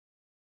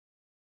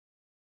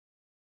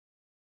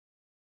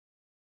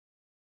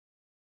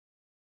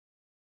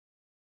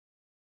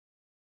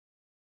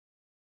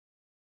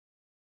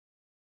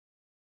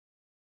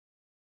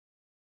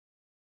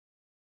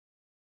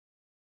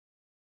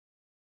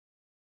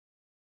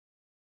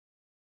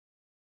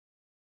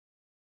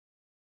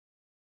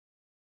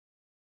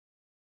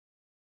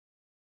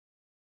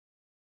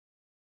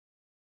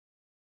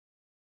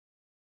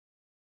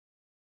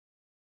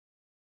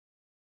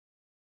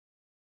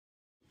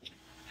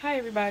Hi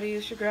everybody,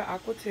 it's your girl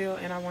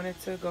Aquateal, and I wanted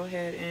to go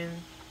ahead and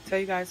tell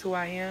you guys who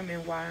I am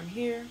and why I'm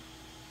here.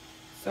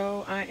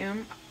 So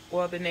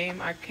the name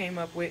I came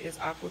up with is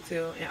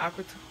Aquateal, and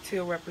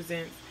Aquateal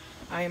represents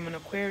I am an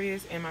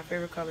Aquarius, and my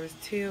favorite color is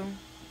teal,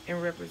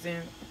 and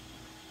represent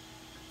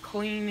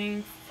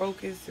cleaning,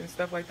 focus, and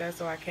stuff like that.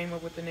 So I came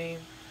up with the name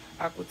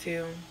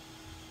Aquateal,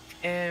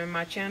 and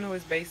my channel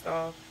is based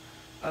off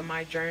of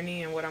my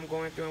journey and what I'm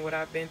going through and what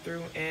I've been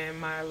through. And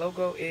my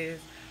logo is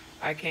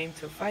I came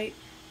to fight.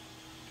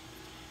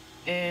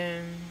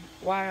 And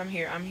why I'm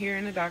here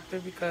in the doctor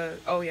because,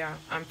 oh yeah,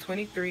 I'm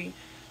 23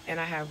 and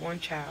I have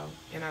one child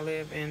and I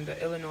live in the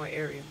Illinois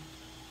area.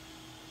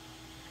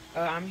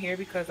 I'm here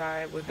because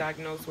I was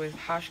diagnosed with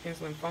Hodgkin's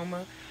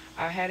lymphoma.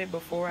 I had it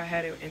before. I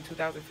had it in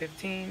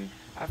 2015.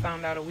 I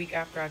found out a week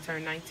after I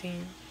turned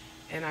 19,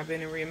 and I've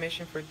been in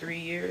remission for 3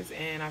 years,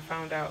 and I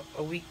found out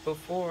a week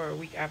before, a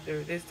week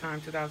after this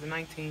time,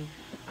 2019.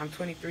 I'm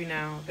 23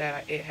 now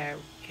that it had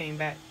came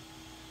back.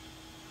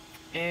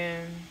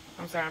 And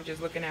I'm sorry, I'm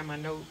just looking at my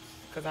notes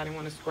because I didn't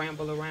want to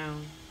scramble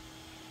around.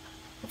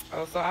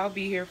 Oh, so I'll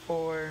be here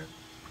for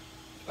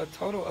a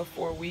total of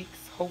 4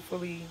 weeks,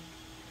 hopefully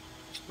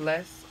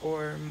less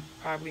or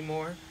probably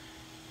more.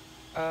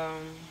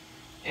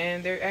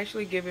 And they're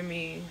actually giving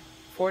me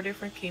 4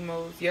 different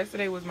chemos.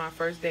 Yesterday was my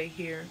first day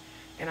here,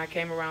 and I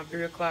came around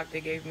 3 o'clock.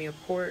 They gave me a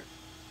port.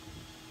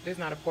 This is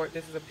not a port,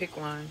 this is a PICC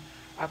line.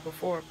 I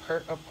prefer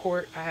a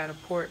port. I had a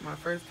port my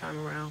first time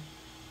around.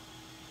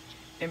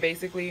 And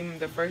basically,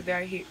 the first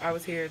day I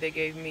was here, they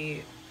gave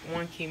me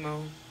 1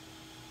 chemo.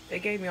 They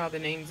gave me all the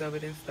names of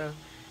it and stuff.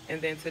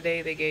 And then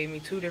today, they gave me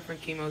 2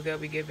 different chemos. They'll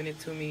be giving it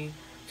to me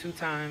 2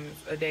 times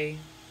a day,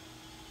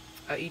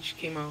 each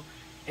chemo.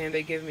 And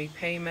they give me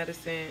pain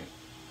medicine,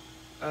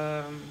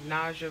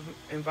 nausea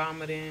and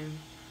vomiting,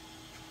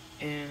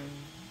 and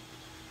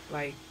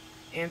like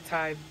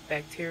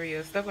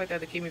antibacteria, stuff like that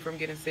to keep me from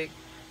getting sick.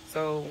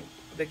 So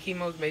the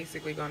chemo's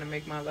basically going to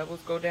make my levels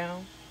go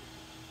down.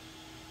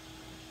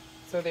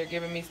 So they're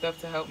giving me stuff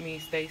to help me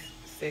stay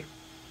sick.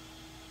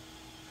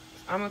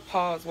 I'm going to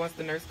pause once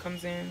the nurse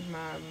comes in.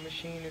 My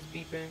machine is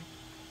beeping.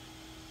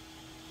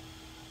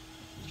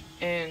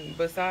 And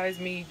besides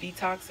me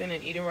detoxing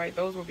and eating right,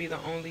 those will be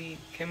the only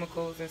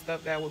chemicals and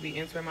stuff that will be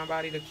entering my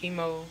body. The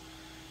chemo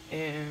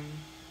and...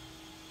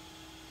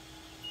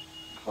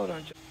 Hold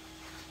on.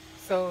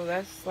 So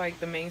that's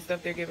like the main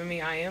stuff they're giving me.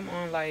 I am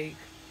on like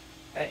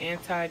an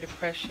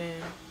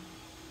anti-depression.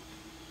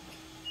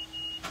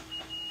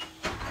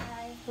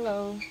 Hi.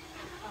 Hello.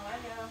 How are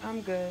you?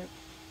 I'm good.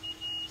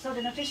 So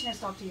the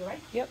nutritionist talked to you,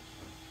 right? Yep.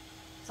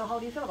 So how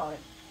do you feel about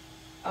it?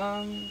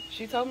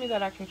 She told me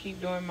that I can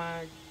keep doing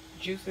my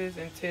juices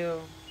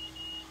until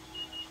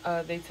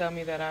they tell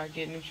me that I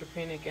get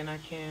neutropenic and I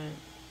can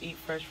eat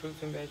fresh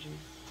fruits and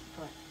veggies.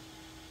 Correct.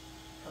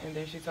 And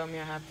then she told me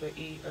I have to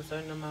eat a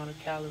certain amount of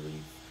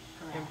calories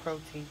and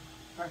protein.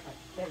 Perfect.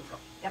 There you go.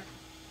 Yep.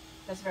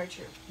 That's very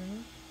true.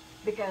 Mm-hmm.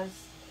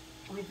 Because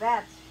with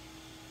that,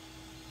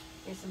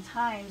 is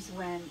sometimes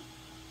when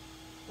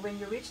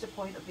you reach the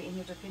point of being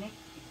neutropenic,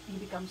 you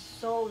become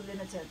so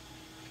limited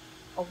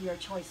of your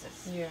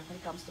choices when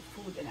it comes to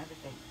food and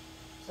everything.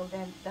 So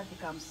then that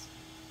becomes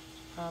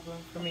problem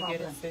for me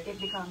getting sick. It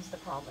becomes the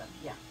problem,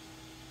 yeah.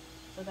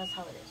 So that's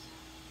how it is.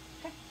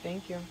 Okay.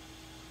 Thank you.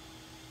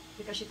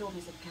 Because she told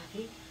me, said,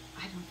 Kathy,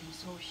 I don't think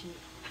so. She.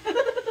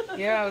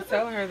 Yeah, I was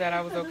telling her that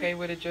I was okay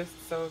with it just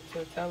so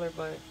to tell her,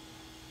 but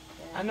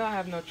Yeah. I know I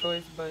have no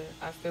choice, but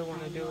I still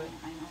want to do it.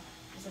 I know.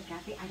 I said,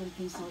 Kathy, I don't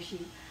think so. She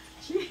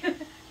said,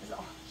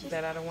 oh,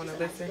 that I don't want to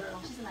listen. Nice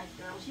girl. She's a nice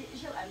girl.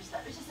 She'll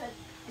understand.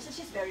 She said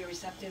she's very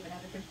receptive and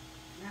everything.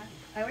 Yeah.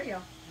 How are you?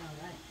 All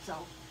right. So.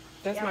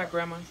 That's my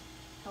grandma.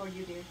 How are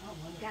you, dear? Oh,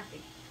 wonderful.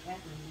 Kathy.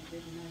 Kathy,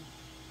 really nice.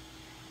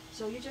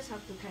 So you just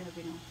have to kind of,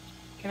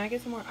 Can I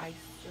get some more ice?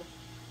 Sure.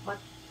 But.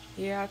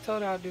 Yeah, I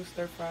told her I'll do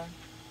stir fry.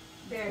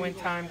 When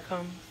time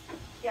comes.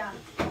 Yeah.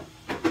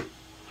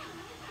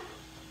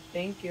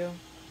 Thank you.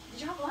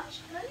 Did you have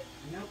lunch already?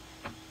 Nope.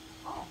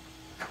 Oh.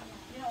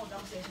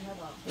 Downstairs you have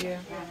a... Yeah.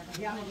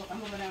 Yeah, I'm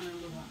gonna go down there a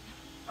little while.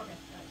 Okay.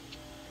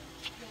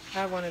 I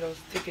have one of those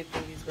ticket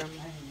thingies,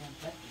 Grandma.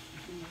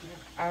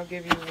 I'll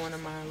give you one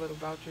of my little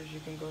vouchers. You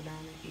can go down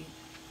and eat.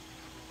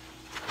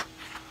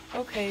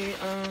 Okay,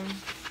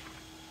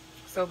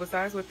 so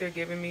besides what they're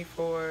giving me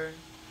for...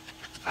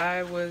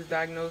 I was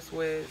diagnosed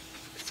with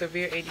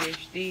severe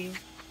ADHD,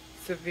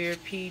 severe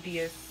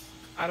PDS,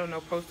 I don't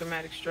know,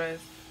 post-traumatic stress,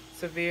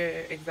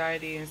 severe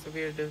anxiety, and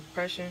severe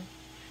depression.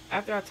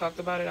 After I talked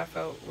about it, I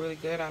felt really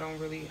good.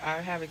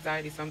 I have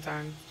anxiety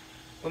sometimes,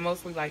 but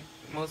most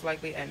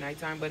likely at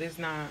nighttime, but it's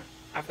not,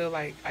 I feel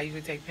like I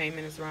usually take pain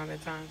minutes around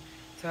that time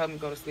to help me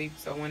go to sleep.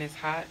 So when it's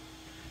hot,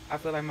 I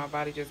feel like my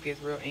body just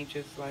gets real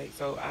anxious,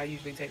 so I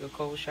usually take a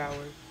cold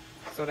shower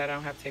so that I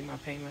don't have to take my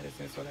pain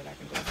medicine so that I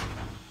can go to sleep.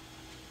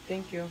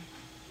 Thank you.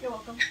 You're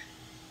welcome.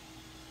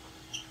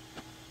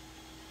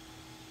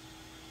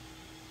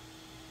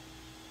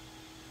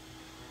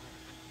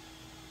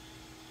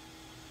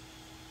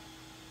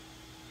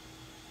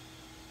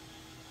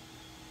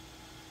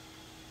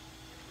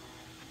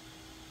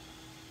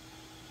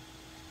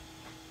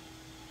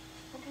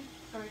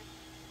 All right.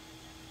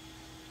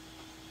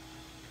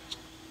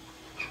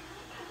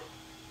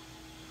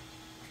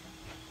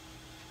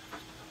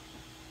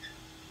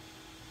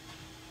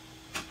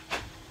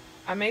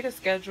 I made a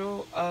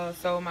schedule.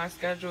 So my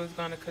schedule is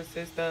gonna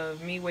consist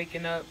of me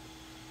waking up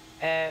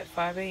at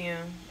 5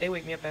 a.m. They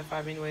wake me up at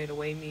 5 anyway to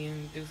weigh me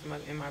and do some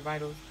other, in my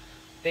vitals.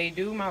 They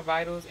do my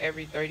vitals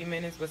every 30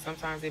 minutes, but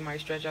sometimes they might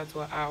stretch out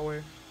to an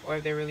hour, or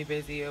if they're really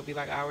busy, it'll be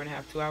like an hour and a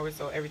half, 2 hours.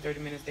 So every 30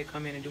 minutes they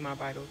come in and do my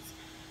vitals.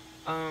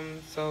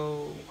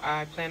 So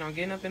I plan on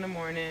getting up in the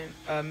morning,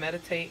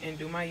 meditate and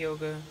do my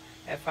yoga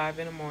at 5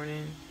 in the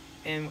morning,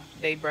 and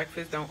they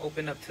breakfast don't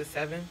open up to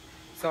 7.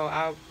 So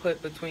I'll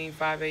put between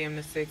 5 a.m.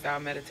 to 6.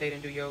 I'll meditate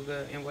and do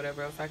yoga and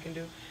whatever else I can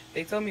do.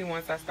 They told me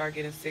once I start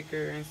getting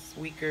sicker and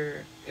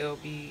weaker, it'll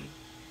be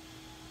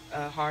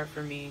hard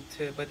for me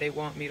to, but they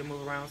want me to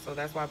move around. So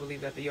that's why I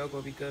believe that the yoga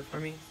will be good for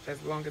me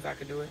as long as I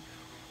could do it.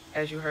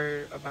 As you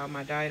heard about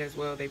my diet as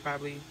well,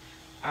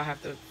 I'll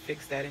have to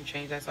fix that and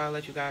change that. So I'll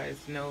let you guys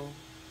know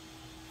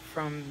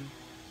from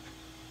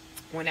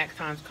when that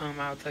times come.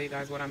 I'll tell you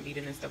guys what I'm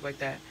eating and stuff like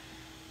that.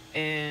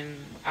 And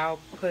I'll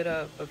put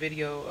up a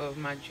video of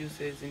my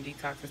juices and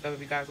detox and stuff if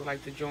you guys would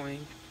like to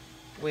join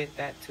with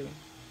that too.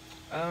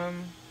 I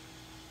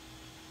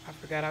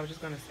forgot, I was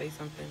just gonna say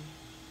something.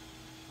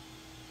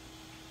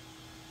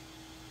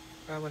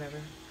 Whatever.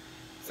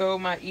 So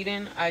my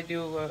eating, I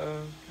do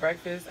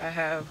breakfast. I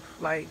have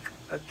like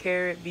a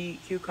carrot,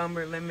 beet,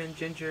 cucumber, lemon,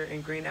 ginger,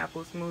 and green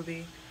apple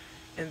smoothie.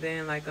 And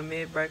then like a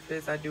mid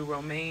breakfast, I do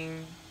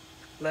romaine,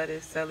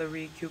 lettuce,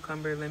 celery,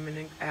 cucumber, lemon,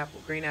 and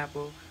apple, green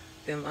apple.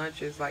 Then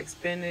lunch is like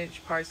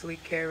spinach, parsley,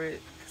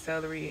 carrot,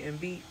 celery, and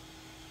beet.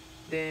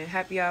 Then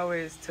happy hour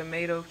is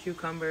tomato,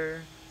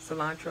 cucumber,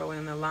 cilantro,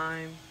 and a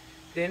lime.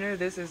 Dinner,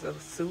 this is a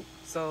soup.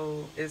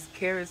 So it's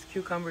carrots,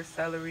 cucumber,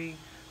 celery,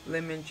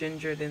 lemon,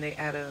 ginger. Then they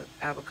add a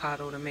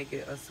avocado to make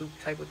it a soup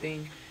type of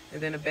thing.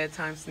 And then a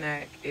bedtime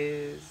snack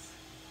is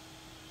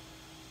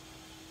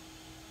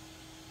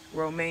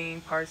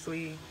romaine,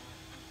 parsley,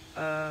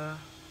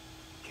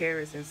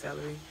 carrots, and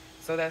celery.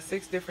 So that's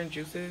 6 different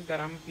juices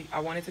that I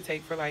wanted to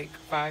take for like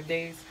 5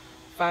 days,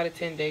 5 to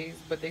 10 days.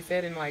 But they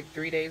said in like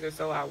 3 days or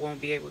so I won't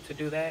be able to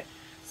do that.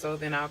 So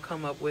then I'll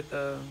come up with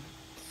a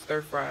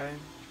stir fry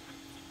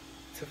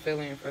to fill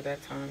in for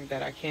that time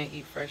that I can't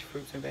eat fresh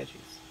fruits and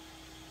veggies.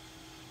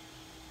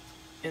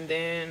 And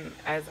then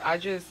as I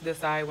just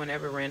decide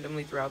whenever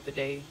randomly throughout the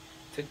day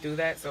to do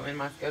that. So in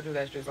my schedule,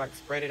 that's just like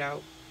spread it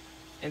out.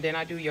 And then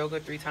I do yoga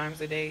 3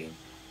 times a day.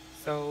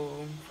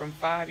 So from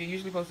 5, you're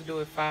usually supposed to do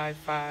it 5,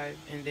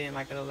 and then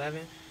like at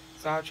 11.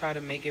 So I'll try to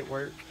make it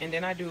work. And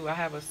then I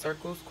have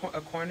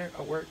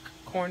a work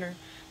corner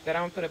that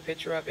I'm gonna put a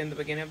picture up in the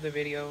beginning of the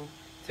video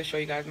to show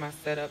you guys my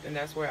setup. And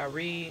that's where I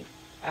read.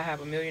 I have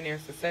a Millionaire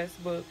Success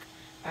book.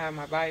 I have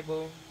my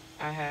Bible.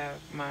 I have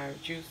my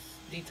juice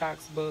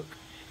detox book.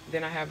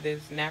 Then I have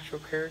this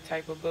natural cure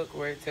type of book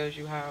where it tells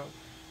you how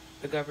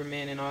the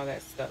government and all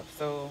that stuff.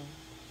 So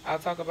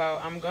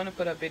I'm going to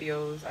put up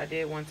videos. I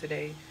did one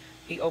today.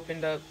 He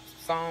opened up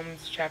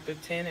Psalms chapter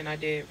 10 and I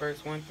did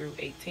verse 1 through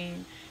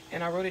 18.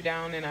 And I wrote it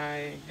down and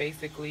I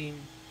basically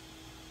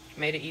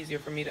made it easier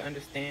for me to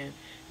understand.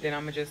 Then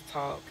I'm going to just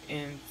talk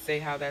and say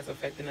how that's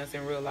affecting us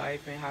in real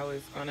life and how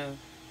it's going to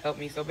help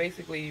me. So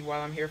basically,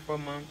 while I'm here for a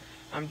month,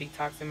 I'm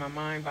detoxing my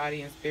mind,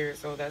 body, and spirit.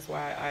 So that's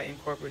why I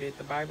incorporated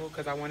the Bible,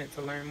 because I wanted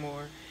to learn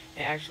more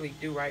and actually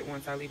do right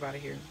once I leave out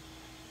of here.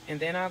 And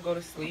then I'll go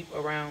to sleep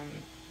around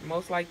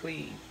most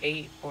likely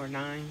 8 or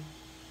 9.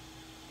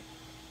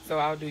 So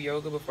I'll do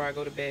yoga before I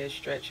go to bed,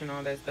 stretch and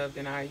all that stuff.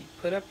 Then I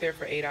put up there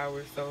for 8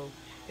 hours. So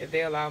if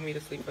they allow me to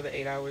sleep for the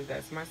 8 hours,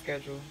 that's my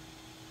schedule.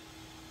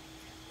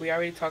 We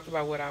already talked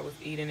about what I was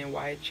eating and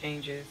why it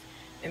changes.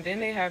 And then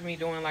they have me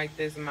doing like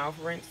this mouth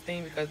rinse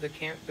thing because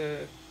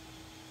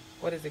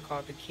what is it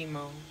called? The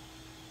chemo.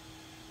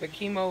 The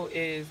chemo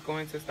is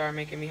going to start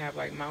making me have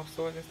like mouth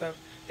sores and stuff.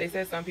 They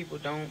said some people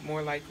don't,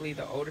 more likely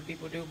the older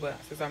people do,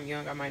 but since I'm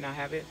young, I might not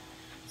have it.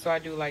 So I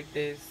do like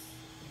this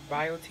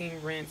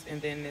biotin rinse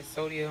and then this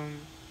sodium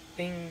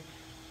thing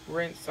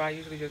rinse. So I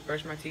usually just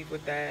brush my teeth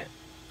with that,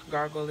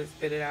 gargle it,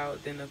 spit it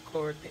out, then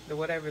the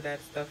whatever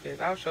that stuff is.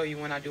 I'll show you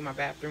when I do my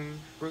bathroom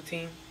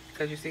routine.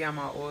 Because you see I'm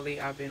all oily.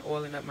 I've been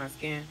oiling up my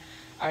skin.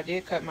 I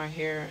did cut my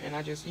hair and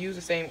I just use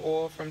the same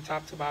oil from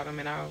top to bottom,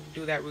 and I'll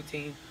do that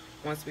routine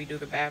once we do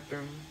the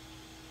bathroom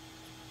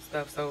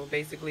stuff. So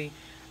basically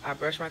I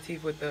brush my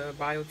teeth with the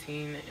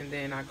biotin and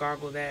then I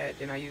gargle that.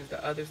 Then I use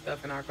the other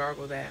stuff and I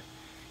gargle that.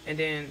 And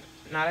then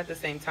not at the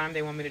same time,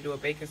 they want me to do a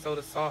baking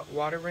soda salt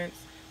water rinse.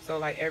 So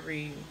like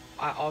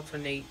I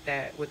alternate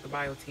that with the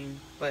biotin.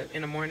 But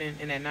in the morning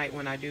and at night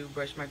when I do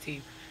brush my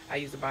teeth, I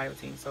use the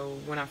biotin. So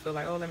when I feel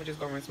like, oh, let me just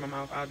go rinse my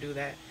mouth, I'll do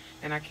that.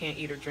 And I can't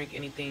eat or drink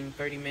anything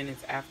 30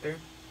 minutes after.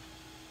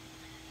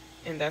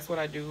 And that's what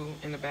I do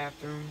in the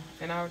bathroom.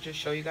 And I'll just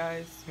show you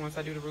guys once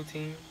I do the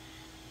routine.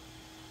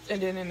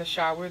 And then in the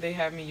shower, they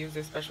have me use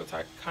this special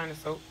kind of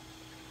soap.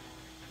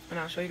 And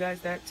I'll show you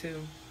guys that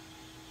too.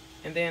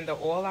 And then the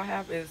oil I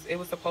have it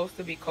was supposed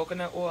to be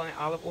coconut oil and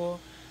olive oil.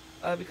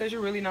 Because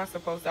you're really not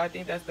supposed to. I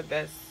think that's the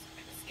best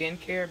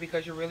skincare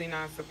because you're really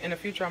not. In the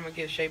future, I'm gonna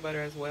get shea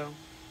butter as well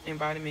and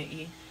vitamin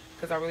E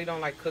because I really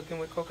don't like cooking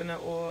with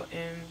coconut oil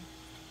and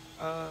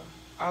uh,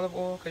 olive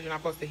oil because you're not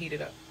supposed to heat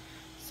it up.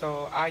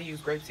 So I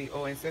use grapeseed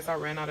oil, and since I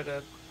ran out of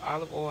the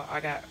olive oil, I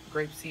got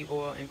grapeseed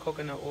oil and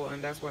coconut oil,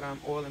 and that's what I'm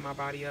oiling my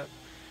body up.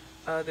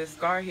 This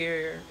scar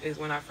here is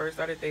when I first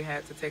started, they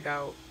had to take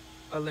out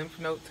a lymph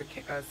node to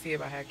see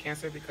if I had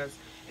cancer because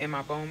in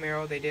my bone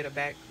marrow, they did a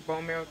back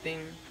bone marrow thing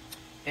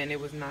and it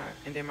was not.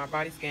 And then my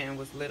body scan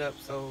was lit up,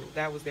 so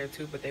that was there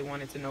too, but they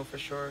wanted to know for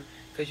sure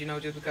because, you know,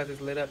 just because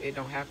it's lit up, it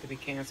don't have to be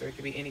cancer. It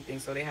could be anything.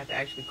 So they had to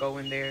actually go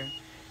in there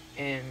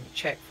and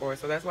check for it.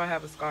 So that's why I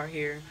have a scar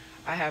here.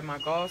 I have my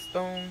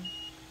gallstone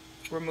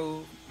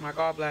removed, my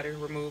gallbladder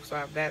removed, so I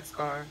have that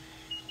scar.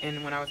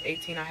 And when I was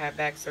 18, I had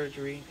back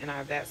surgery, and I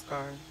have that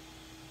scar.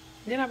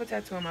 Then I have a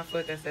tattoo on my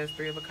foot that says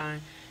 3 of a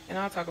kind, and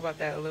I'll talk about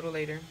that a little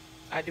later.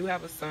 I do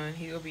have a son.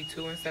 He'll be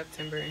 2 in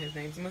September, and his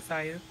name's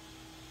Messiah.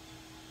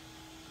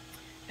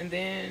 And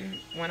then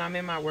when I'm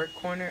in my work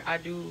corner, I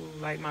do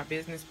like my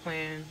business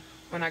plan.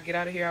 When I get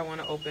out of here, I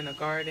want to open a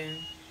garden,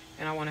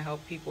 and I want to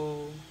help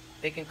people.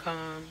 They can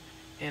come,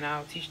 and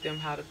I'll teach them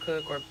how to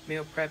cook or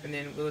meal prep, and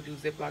then we'll do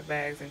Ziploc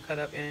bags and cut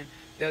up, and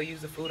they'll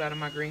use the food out of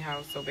my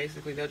greenhouse. So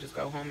basically, they'll just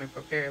go home and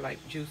prepare, like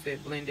juice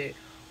it, blend it,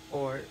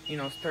 or, you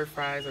know, stir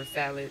fries or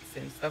salads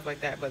and stuff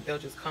like that. But they'll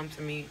just come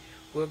to me.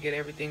 We'll get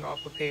everything all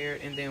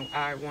prepared, and then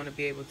I want to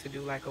be able to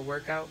do like a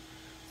workout.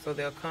 So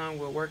they'll come,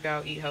 we'll work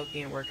out, eat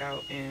healthy, and work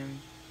out. And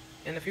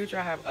in the future,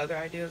 I have other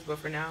ideas, but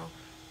for now,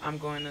 I'm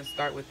going to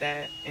start with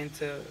that, and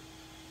to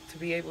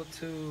be able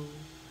to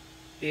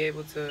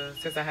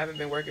since I haven't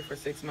been working for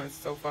 6 months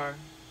so far,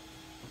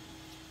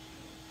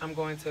 I'm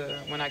going to,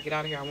 when I get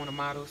out of here, I want to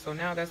model. So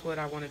now that's what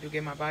I want to do,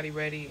 get my body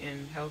ready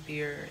and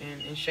healthier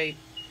and in shape.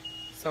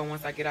 So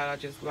once I get out, I'll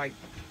just like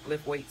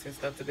lift weights and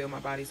stuff to build my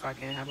body so I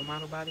can have a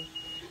model body.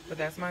 But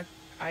that's my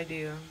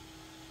idea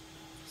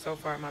so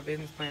far, my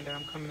business plan that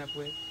I'm coming up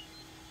with.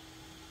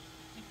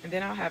 And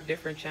then I'll have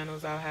different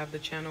channels. I'll have the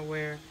channel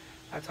where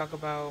I talk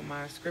about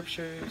my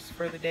scriptures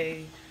for the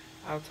day.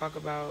 I'll talk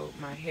about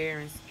my hair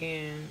and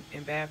skin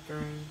and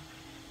bathroom.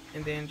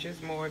 And then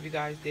just more, if you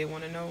guys did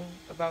want to know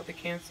about the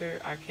cancer,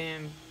 I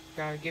can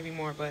give you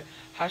more. But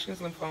Hodgkin's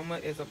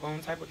lymphoma is a bone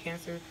type of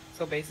cancer.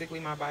 So basically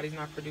my body's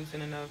not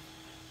producing enough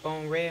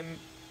bone red,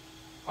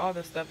 all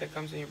the stuff that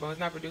comes in your bone. It's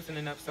not producing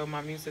enough, so my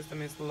immune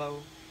system is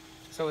low.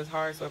 So it's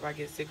hard. So if I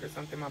get sick or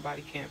something, my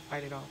body can't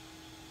fight it off.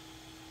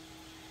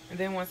 And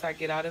then once I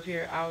get out of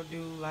here, I'll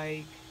do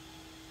like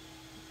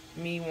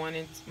me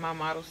wanting my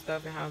model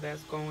stuff and how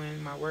that's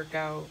going, my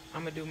workout.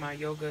 I'm gonna do my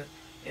yoga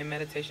and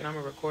meditation. I'm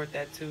gonna record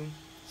that too,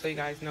 so you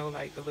guys know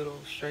like the little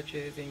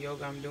stretches and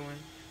yoga I'm doing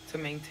to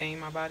maintain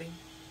my body.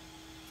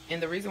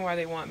 And the reason why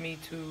they want me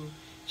to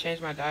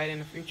change my diet in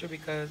the future,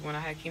 because when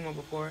I had chemo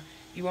before,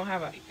 you won't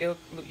have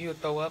you'll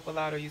throw up a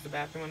lot or use the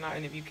bathroom a lot,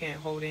 and if you can't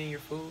hold in your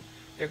food,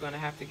 they're gonna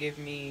have to give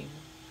me,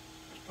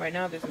 right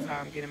now this is how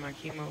I'm getting my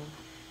chemo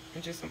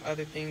and just some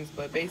other things.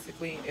 But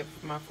basically, if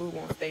my food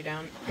won't stay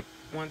down,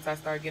 once I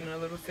start getting a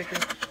little sicker,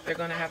 they're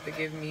going to have to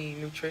give me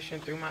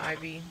nutrition through my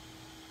IV.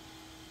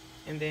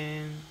 And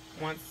then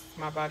once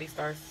my body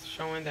starts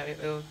showing that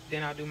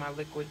then I'll do my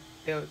liquid.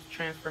 They'll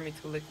transfer me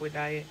to liquid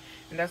diet.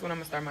 And that's when I'm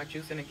going to start my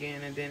juicing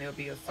again. And then it'll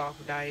be a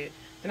soft diet.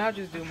 Then I'll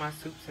just do my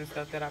soups and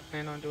stuff that I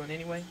plan on doing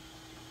anyway.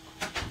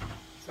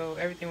 So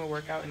everything will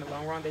work out in the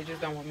long run. They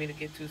just don't want me to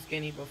get too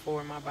skinny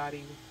before my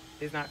body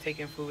is not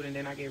taking food, and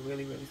then I get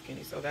really, really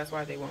skinny. So that's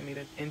why they want me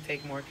to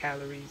intake more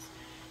calories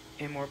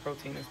and more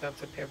protein and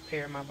stuff to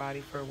prepare my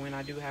body for when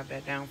I do have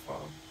that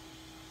downfall.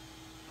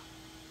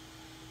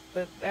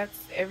 But that's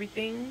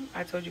everything.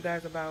 I told you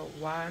guys about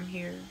why I'm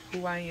here,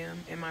 who I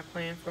am, and my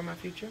plan for my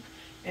future.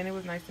 And it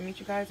was nice to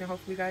meet you guys, and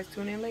hopefully you guys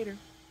tune in later.